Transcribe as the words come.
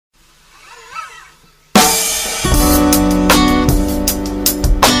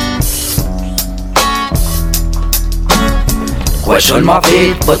Question my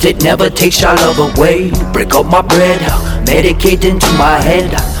faith, but it never takes your love away. Break up my bread, medicate into my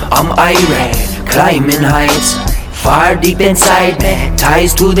head. I'm irate, climbing heights, far deep inside me,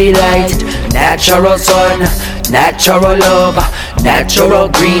 ties to the light. Natural sun, natural love, natural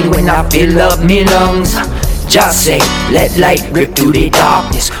green when I fill up me lungs. Just say, let light rip through the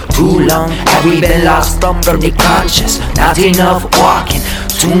darkness. Too long have we been lost from the conscious. Not enough walking,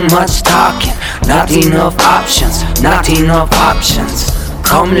 too much talking. Not enough options, not enough options.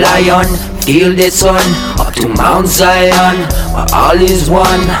 Come lion, feel the sun, up to Mount Zion, where all is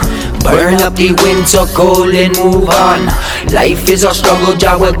one. Burn up the wind so cold and move on. Life is a struggle,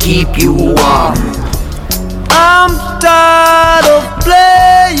 Jah will keep you warm. I'm tired of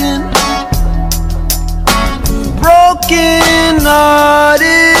playing broken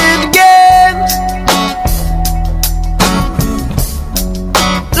hearted games.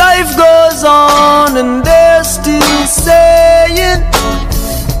 Life goes on and they're still saying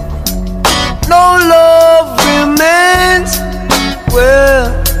no love remains.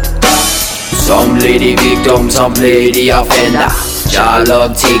 Well, some play the victim, some play the offender. Jah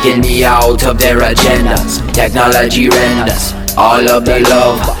love taking me out of their agendas. Technology renders all of the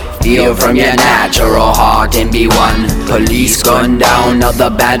love. Feel from your natural heart and be one. Police gun down, now the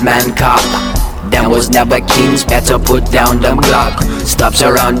bad man cop. Them was never kings, better put down them Glock. Stop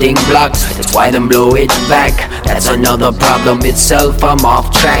surrounding blocks, that's why them blow it back. That's another problem itself, I'm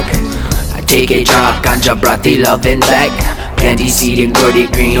off track. I take a drop, ganja brought the loving back. Plenty seed and grow the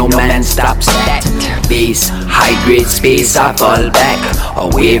green, no man stops that. Base, high grade space, I fall back.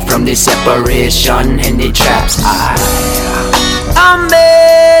 Away from the separation and the traps. I meditate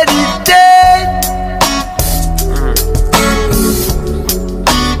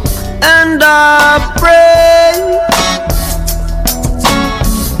and I pray.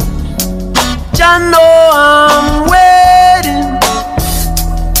 Jah know I'm waiting,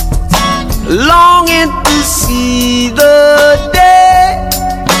 longing to see the day.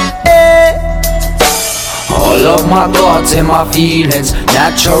 All of my thoughts and my feelings,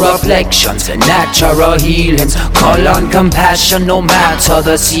 natural reflections and natural healings. Call on compassion no matter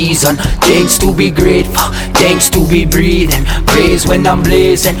the season. Thanks to be grateful, thanks to be breathing. Praise when I'm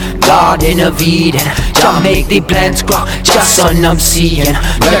blazing, God in a Eden. Jah make the plants grow, just sun I'm seeing.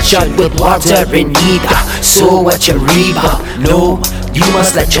 Nurtured with water in need, so what you reap. No, you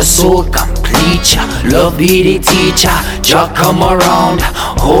must let your soul complete ya. Love be the teacher, Jah come around.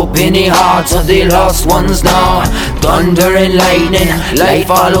 Hope in the hearts of the lost ones now. Thunder and lightning, life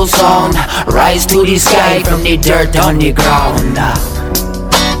follow sound. Rise to the sky from the dirt on the ground.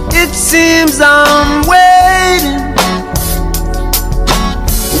 It seems I'm waiting